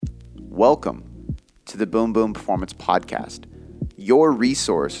Welcome to the Boom Boom Performance Podcast, your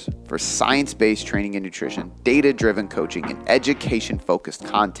resource for science-based training and nutrition, data-driven coaching, and education-focused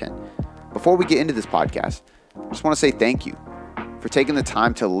content. Before we get into this podcast, I just want to say thank you for taking the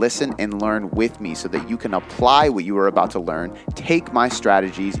time to listen and learn with me so that you can apply what you are about to learn, take my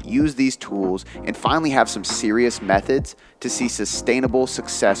strategies, use these tools, and finally have some serious methods to see sustainable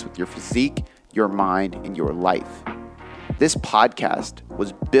success with your physique, your mind, and your life. This podcast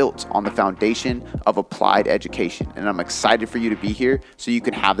was built on the foundation of applied education, and I'm excited for you to be here so you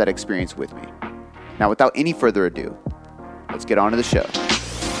can have that experience with me. Now, without any further ado, let's get on to the show.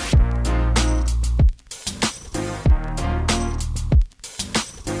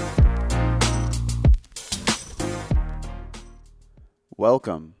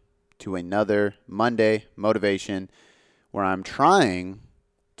 Welcome to another Monday Motivation, where I'm trying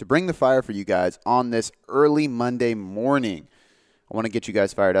to bring the fire for you guys on this early Monday morning. I want to get you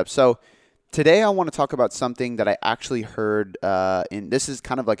guys fired up. So today I want to talk about something that I actually heard, this is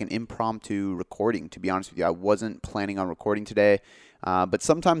kind of like an impromptu recording, to be honest with you. I wasn't planning on recording today, but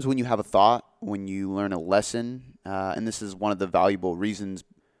sometimes when you have a thought, when you learn a lesson, and this is one of the valuable reasons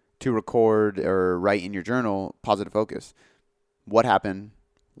to record or write in your journal, positive focus. What happened?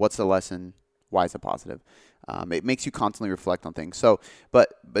 What's the lesson? Why is it positive? It makes you constantly reflect on things. So,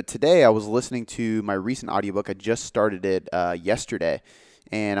 but today I was listening to my recent audiobook. I just started it yesterday,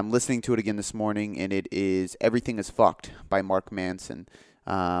 and I'm listening to it again this morning, and it is Everything is Fucked by Mark Manson.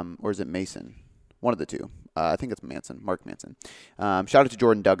 Or is it Mason? One of the two. I think it's Mark Manson. Shout out to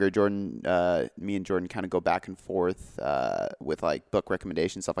Jordan Duggar. Me and Jordan kind of go back and forth with like book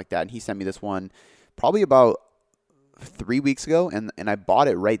recommendations, stuff like that. And he sent me this one probably about 3 weeks ago, and I bought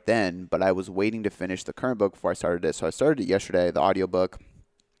it right then, but I was waiting to finish the current book before I started it. So I started it yesterday, the audiobook.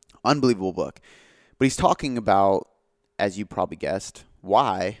 Unbelievable book. But he's talking about, as you probably guessed,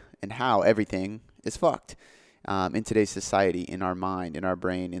 why and how everything is fucked in today's society, in our mind, in our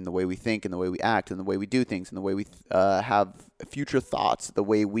brain, in the way we think, in the way we act, in the way we do things, in the way we have future thoughts, the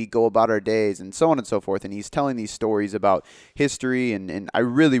way we go about our days, and so on and so forth. And he's telling these stories about history, and I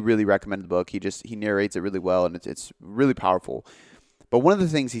really, really recommend the book. He narrates it really well, and it's really powerful. But one of the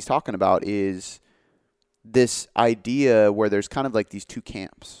things he's talking about is this idea where there's kind of like these two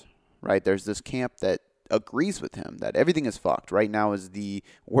camps, right? There's this camp that agrees with him that everything is fucked. Right now is the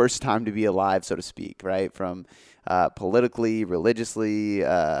worst time to be alive, so to speak, right? From politically, religiously,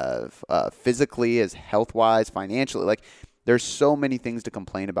 physically, as health-wise, financially. Like, there's so many things to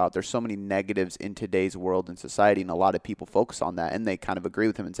complain about. There's so many negatives in today's world and society, and a lot of people focus on that, and they kind of agree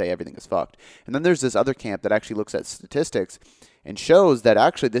with him and say everything is fucked. And then there's this other camp that actually looks at statistics and shows that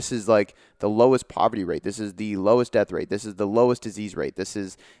actually this is like the lowest poverty rate. This is the lowest death rate. This is the lowest disease rate. This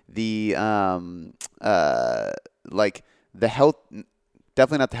is the like the health,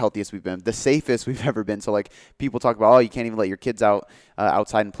 definitely not the healthiest we've been, the safest we've ever been. So like people talk about, oh, you can't even let your kids out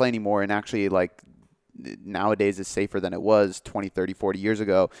outside and play anymore. And actually like nowadays it's safer than it was 20, 30, 40 years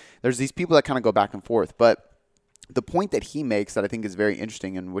ago. There's these people that kind of go back and forth. But the point that he makes that I think is very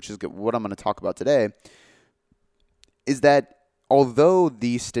interesting, and which is what I'm going to talk about today, is that although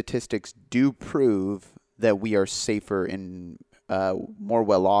these statistics do prove that we are safer and more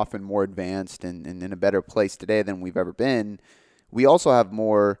well-off and more advanced and in a better place today than we've ever been, we also have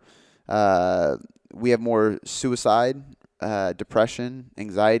more suicide, depression,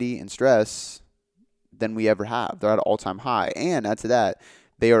 anxiety, and stress than we ever have. They're at an all-time high. And add to that,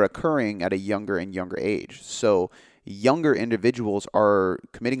 they are occurring at a younger and younger age. So younger individuals are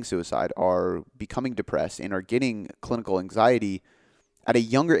committing suicide, are becoming depressed, and are getting clinical anxiety at a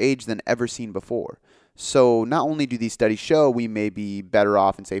younger age than ever seen before. So not only do these studies show we may be better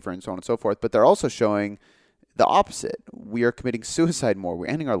off and safer and so on and so forth, but they're also showing the opposite. We are committing suicide more. We're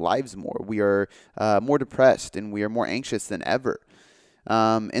ending our lives more. We are more depressed, and we are more anxious than ever.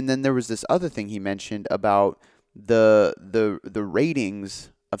 And then there was this other thing he mentioned about the ratings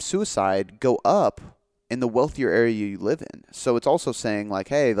of suicide go up in the wealthier area you live in. So it's also saying like,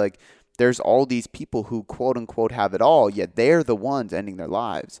 hey, like there's all these people who quote unquote have it all, yet they're the ones ending their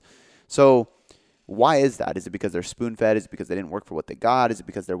lives. So why is that? Is it because they're spoon-fed? Is it because they didn't work for what they got? Is it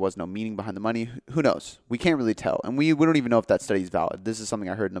because there was no meaning behind the money? Who knows? We can't really tell. And we don't even know if that study is valid. This is something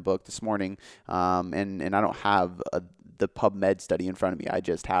I heard in a book this morning, and I don't have the PubMed study in front of me. I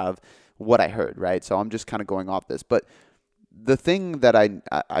just have what I heard, right? So I'm just kind of going off this. But the thing that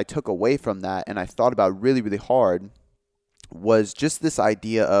I took away from that and I thought about really, really hard was just this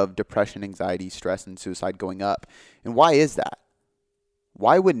idea of depression, anxiety, stress, and suicide going up. And why is that?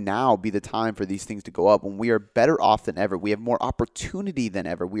 Why would now be the time for these things to go up when we are better off than ever? We have more opportunity than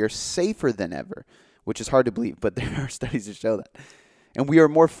ever. We are safer than ever, which is hard to believe, but there are studies that show that. And we are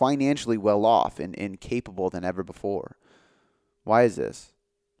more financially well off and capable than ever before. Why is this?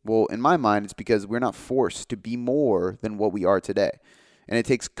 Well, in my mind, it's because we're not forced to be more than what we are today. And it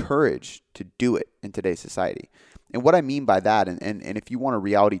takes courage to do it in today's society. And what I mean by that, and if you want a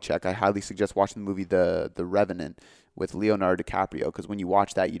reality check, I highly suggest watching the movie The Revenant with Leonardo DiCaprio, because when you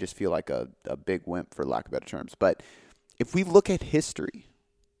watch that, you just feel like a big wimp, for lack of better terms. But if we look at history,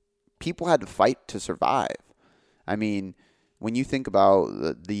 people had to fight to survive. I mean, when you think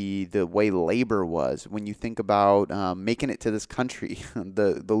about the way labor was, when you think about making it to this country,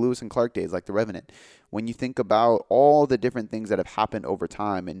 the Lewis and Clark days, like The Revenant, when you think about all the different things that have happened over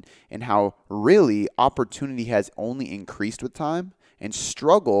time and how really opportunity has only increased with time and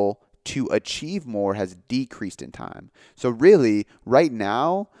struggle to achieve more has decreased in time. So really, right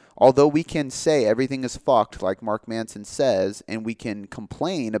now, although we can say everything is fucked, like Mark Manson says, and we can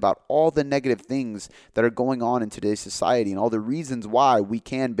complain about all the negative things that are going on in today's society and all the reasons why we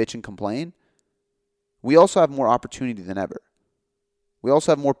can bitch and complain, we also have more opportunity than ever. We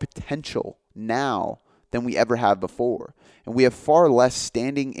also have more potential now than we ever have before. And we have far less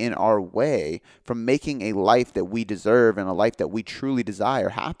standing in our way from making a life that we deserve and a life that we truly desire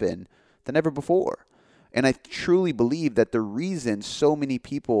happen than ever before. And I truly believe that the reason so many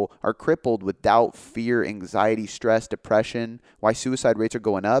people are crippled with doubt, fear, anxiety, stress, depression, why suicide rates are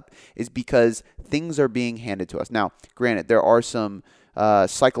going up, is because things are being handed to us. Now, granted, there are some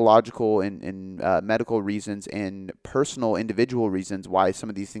psychological and medical reasons and personal individual reasons why some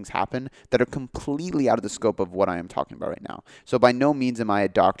of these things happen that are completely out of the scope of what I am talking about right now. So by no means am I a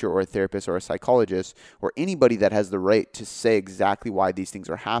doctor or a therapist or a psychologist or anybody that has the right to say exactly why these things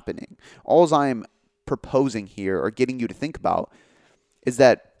are happening. All I am proposing here or getting you to think about is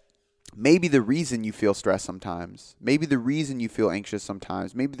that maybe the reason you feel stressed sometimes, maybe the reason you feel anxious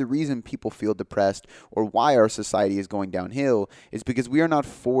sometimes, maybe the reason people feel depressed or why our society is going downhill is because we are not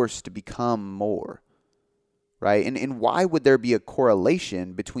forced to become more, right? And why would there be a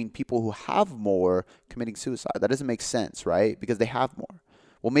correlation between people who have more committing suicide? That doesn't make sense, right? Because they have more.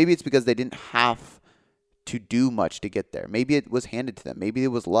 Well, maybe it's because they didn't have to do much to get there. Maybe it was handed to them. Maybe it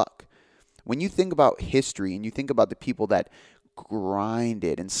was luck. When you think about history and you think about the people that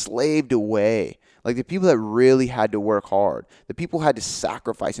grinded and slaved away, like the people that really had to work hard, the people who had to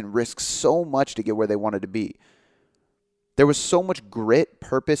sacrifice and risk so much to get where they wanted to be, there was so much grit,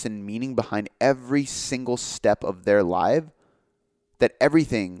 purpose, and meaning behind every single step of their life that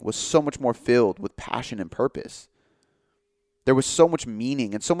everything was so much more filled with passion and purpose. There was so much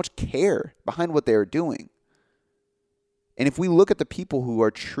meaning and so much care behind what they were doing. And if we look at the people who are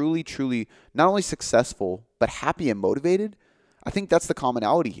truly, truly not only successful, but happy and motivated, I think that's the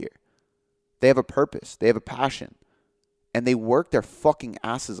commonality here. They have a purpose, they have a passion, and they work their fucking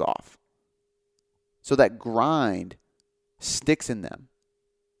asses off. So that grind sticks in them,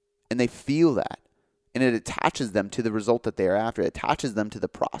 and they feel that, and it attaches them to the result that they are after. It attaches them to the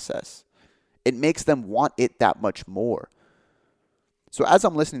process. It makes them want it that much more. So as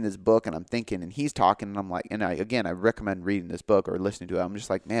I'm listening to this book and I'm thinking and he's talking and I'm like, and I recommend reading this book or listening to it. I'm just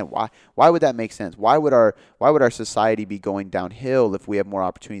like, man, why would that make sense? Why would our society be going downhill if we have more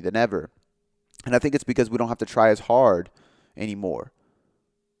opportunity than ever? And I think it's because we don't have to try as hard anymore.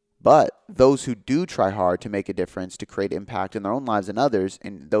 But those who do try hard to make a difference, to create impact in their own lives and others,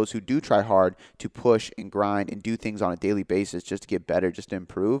 and those who do try hard to push and grind and do things on a daily basis just to get better, just to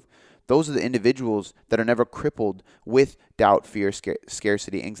improve, those are the individuals that are never crippled with doubt, fear,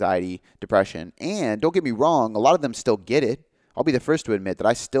 scarcity, anxiety, depression. And don't get me wrong, a lot of them still get it. I'll be the first to admit that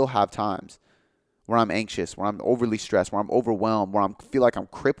I still have times where I'm anxious, where I'm overly stressed, where I'm overwhelmed, where I feel like I'm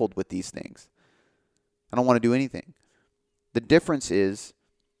crippled with these things. I don't want to do anything. The difference is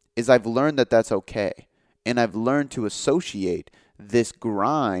I've learned that that's okay. And I've learned to associate this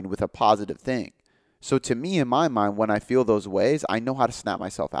grind with a positive thing. So to me, in my mind, when I feel those ways, I know how to snap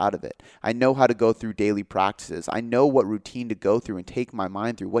myself out of it. I know how to go through daily practices. I know what routine to go through and take my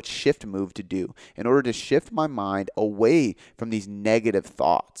mind through, what shift move to do in order to shift my mind away from these negative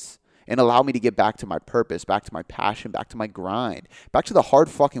thoughts and allow me to get back to my purpose, back to my passion, back to my grind, back to the hard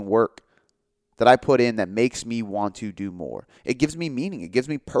fucking work that I put in that makes me want to do more. It gives me meaning. It gives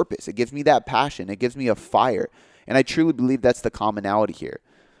me purpose. It gives me that passion. It gives me a fire. And I truly believe that's the commonality here.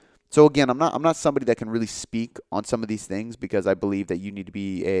 So again, I'm not somebody that can really speak on some of these things because I believe that you need to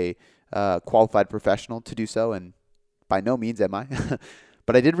be a qualified professional to do so, and by no means am I.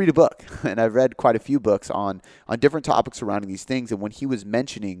 But I did read a book, and I've read quite a few books on different topics surrounding these things. And when he was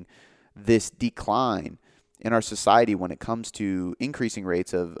mentioning this decline in our society when it comes to increasing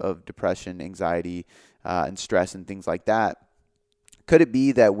rates of depression, anxiety, and stress and things like that, Could it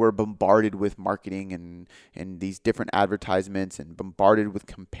be that we're bombarded with marketing and these different advertisements and bombarded with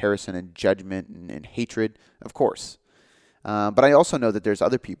comparison and judgment and hatred? Of course. But I also know that there's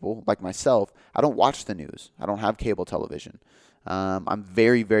other people like myself. I don't watch the news. I don't have cable television. I'm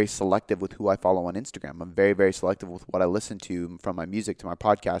very, very selective with who I follow on Instagram. I'm very, very selective with what I listen to, from my music to my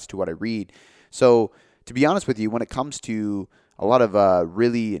podcast to what I read. So to be honest with you, when it comes to a lot of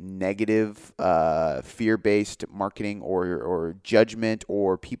really negative, fear-based marketing or judgment,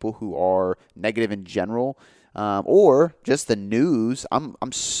 or people who are negative in general, or just the news,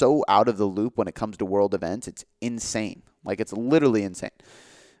 I'm so out of the loop when it comes to world events. It's insane. Like, it's literally insane.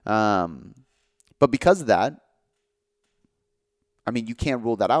 But because of that, I mean, you can't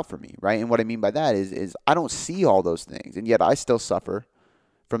rule that out for me, right? And what I mean by that is I don't see all those things, and yet I still suffer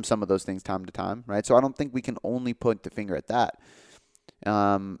from some of those things time to time, right? So I don't think we can only point the finger at that.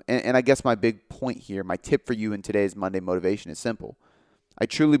 And I guess my big point here, my tip for you in today's Monday Motivation is simple. I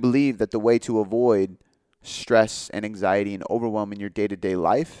truly believe that the way to avoid stress and anxiety and overwhelm in your day-to-day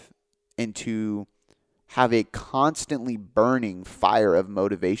life, and to have a constantly burning fire of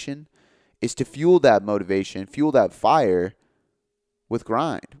motivation, is to fuel that motivation, fuel that fire with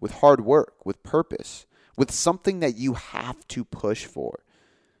grind, with hard work, with purpose, with something that you have to push for.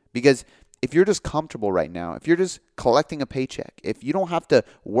 Because if you're just comfortable right now, if you're just collecting a paycheck, if you don't have to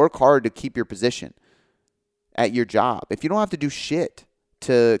work hard to keep your position at your job, if you don't have to do shit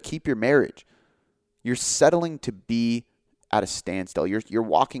to keep your marriage, you're settling to be at a standstill. You're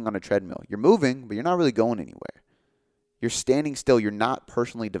walking on a treadmill. You're moving, but you're not really going anywhere. You're standing still. You're not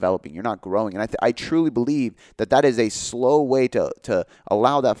personally developing. You're not growing. And I truly believe that is a slow way to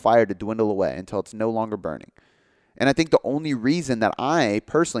allow that fire to dwindle away until it's no longer burning. And I think the only reason that I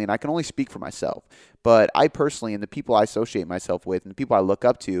personally, and I can only speak for myself, but I personally, and the people I associate myself with and the people I look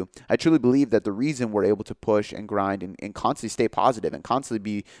up to, I truly believe that the reason we're able to push and grind and constantly stay positive and constantly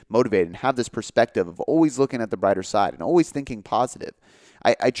be motivated and have this perspective of always looking at the brighter side and always thinking positive,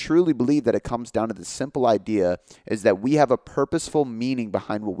 I truly believe that it comes down to the simple idea is that we have a purposeful meaning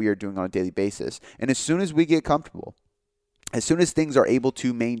behind what we are doing on a daily basis. And as soon as we get comfortable, as soon as things are able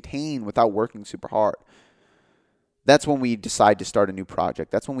to maintain without working super hard, that's when we decide to start a new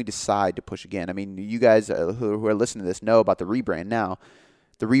project. That's when we decide to push again. I mean, you guys who are listening to this know about the rebrand now.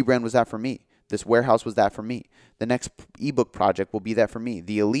 The rebrand was that for me. This warehouse was that for me. The next ebook project will be that for me.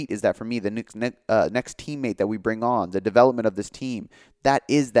 The elite is that for me. The next teammate that we bring on, the development of this team, that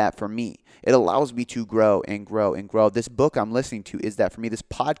is that for me. It allows me to grow and grow and grow. This book I'm listening to is that for me. This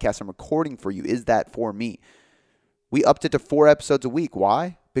podcast I'm recording for you is that for me. We upped it to 4 episodes a week.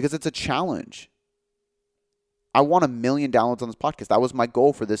 Why? Because it's a challenge. I want 1 million downloads on this podcast. That was my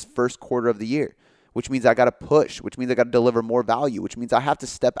goal for this first quarter of the year, which means I got to push, which means I got to deliver more value, which means I have to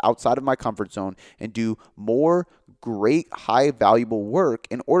step outside of my comfort zone and do more great, high, valuable work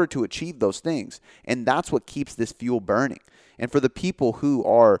in order to achieve those things. And that's what keeps this fuel burning. And for the people who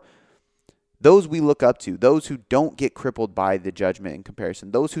are those we look up to, those who don't get crippled by the judgment and comparison,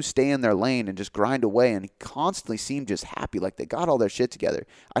 those who stay in their lane and just grind away and constantly seem just happy, like they got all their shit together.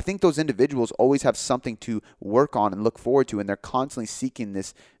 I think those individuals always have something to work on and look forward to, and they're constantly seeking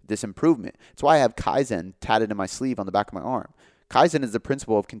this improvement. That's why I have Kaizen tatted in my sleeve on the back of my arm. Kaizen is the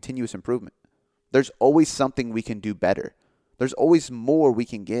principle of continuous improvement. There's always something we can do better. There's always more we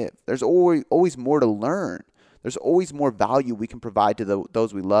can give. There's always more to learn. There's always more value we can provide to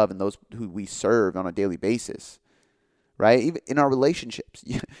those we love and those who we serve on a daily basis, right? Even in our relationships,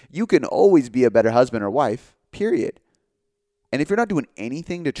 you can always be a better husband or wife, period. And if you're not doing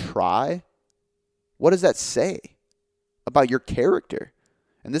anything to try, what does that say about your character?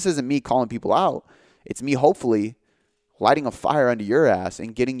 And this isn't me calling people out. It's me hopefully lighting a fire under your ass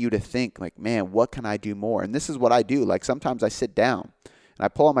and getting you to think like, man, what can I do more? And this is what I do. Like sometimes I sit down and I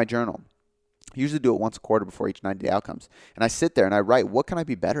pull out my journal. I usually do it once a quarter before each 90-day outcomes. And I sit there and I write, what can I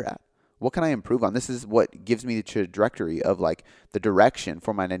be better at? What can I improve on? This is what gives me the trajectory of like the direction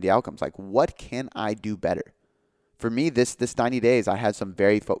for my 90 outcomes. Like, what can I do better? For me, this 90 days, I had some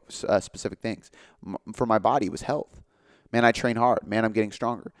very specific things. For my body, it was health. Man, I train hard. Man, I'm getting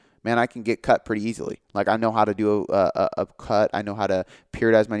stronger. Man, I can get cut pretty easily. Like, I know how to do a cut. I know how to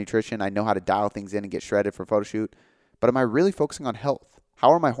periodize my nutrition. I know how to dial things in and get shredded for a photo shoot. But am I really focusing on health? How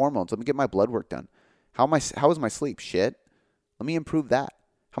are my hormones? Let me get my blood work done. How is my sleep? Shit. Let me improve that.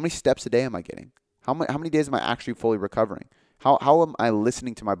 How many steps a day am I getting? How many days am I actually fully recovering? How am I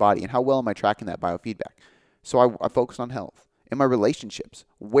listening to my body? And how well am I tracking that biofeedback? So I focus on health. In my relationships,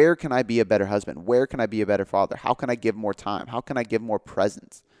 where can I be a better husband? Where can I be a better father? How can I give more time? How can I give more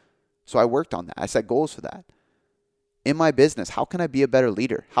presence? So I worked on that. I set goals for that. In my business, how can I be a better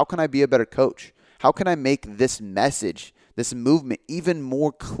leader? How can I be a better coach? How can I make this message this movement even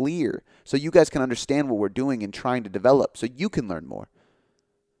more clear so you guys can understand what we're doing and trying to develop so you can learn more.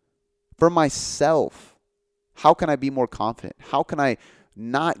 For myself, how can I be more confident? How can I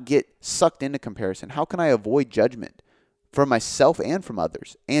not get sucked into comparison? How can I avoid judgment from myself and from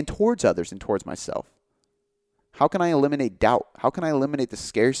others and towards myself? How can I eliminate doubt? How can I eliminate the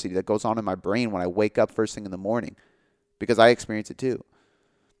scarcity that goes on in my brain when I wake up first thing in the morning? Because I experience it too.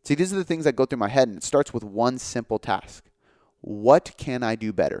 See, these are the things that go through my head, and it starts with one simple task. What can I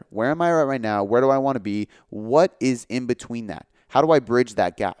do better? Where am I at right now? Where do I want to be? What is in between that? How do I bridge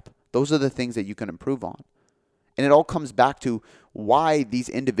that gap? Those are the things that you can improve on. And it all comes back to why these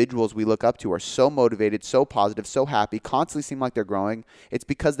individuals we look up to are so motivated, so positive, so happy, constantly seem like they're growing. It's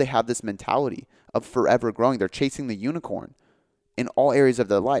because they have this mentality of forever growing. They're chasing the unicorn in all areas of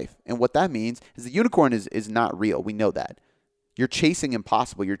their life. And what that means is the unicorn is not real. We know that. You're chasing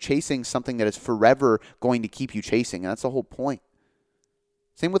impossible. You're chasing something that is forever going to keep you chasing. And that's the whole point.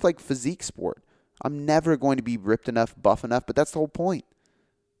 Same with like physique sport. I'm never going to be ripped enough, buff enough, but that's the whole point.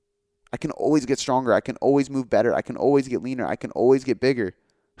 I can always get stronger. I can always move better. I can always get leaner. I can always get bigger.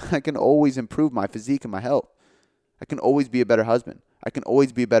 I can always improve my physique and my health. I can always be a better husband. I can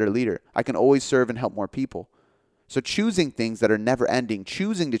always be a better leader. I can always serve and help more people. So choosing things that are never ending,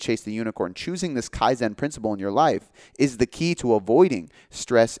 choosing to chase the unicorn, choosing this Kaizen principle in your life is the key to avoiding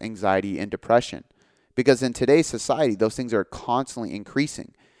stress, anxiety, and depression. Because in today's society, those things are constantly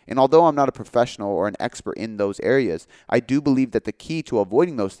increasing. And although I'm not a professional or an expert in those areas, I do believe that the key to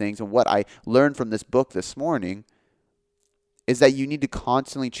avoiding those things, and what I learned from this book this morning, is that you need to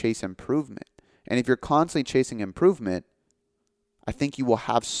constantly chase improvement. And if you're constantly chasing improvement, I think you will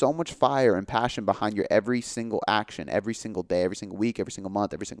have so much fire and passion behind your every single action, every single day, every single week, every single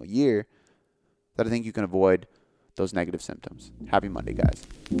month, every single year, that I think you can avoid those negative symptoms. Happy Monday, guys.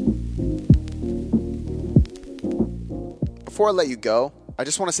 Before I let you go, I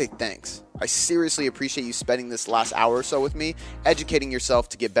just want to say thanks. I seriously appreciate you spending this last hour or so with me, educating yourself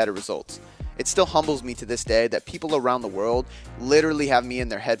to get better results. It still humbles me to this day that people around the world literally have me in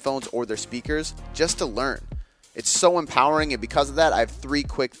their headphones or their speakers just to learn. It's so empowering, and because of that, I have 3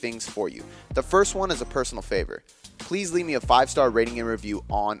 quick things for you. The first one is a personal favor. Please leave me a 5-star rating and review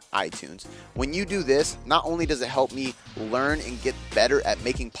on iTunes. When you do this, not only does it help me learn and get better at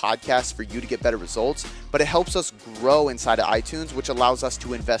making podcasts for you to get better results, but it helps us grow inside of iTunes, which allows us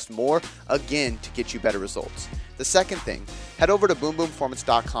to invest more, again, to get you better results. The second thing, head over to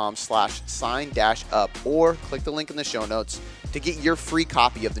boomboomperformance.com/sign-up or click the link in the show notes to get your free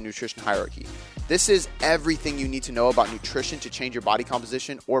copy of the Nutrition Hierarchy. This is everything you need to know about nutrition to change your body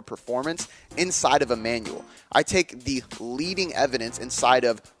composition or performance inside of a manual. I take the leading evidence inside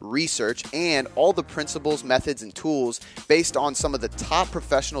of research and all the principles, methods, and tools based on some of the top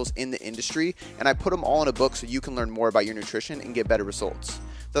professionals in the industry, and I put them all in a book so you can learn more about your nutrition and get better results.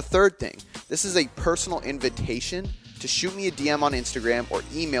 The third thing, this is a personal invitation to shoot me a DM on Instagram or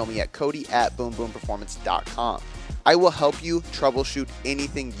email me at cody@boomboomperformance.com. I will help you troubleshoot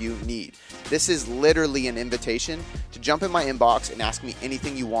anything you need. This is literally an invitation to jump in my inbox and ask me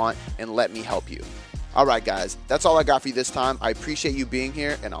anything you want and let me help you. All right, guys, that's all I got for you this time. I appreciate you being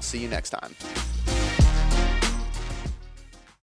here, and I'll see you next time.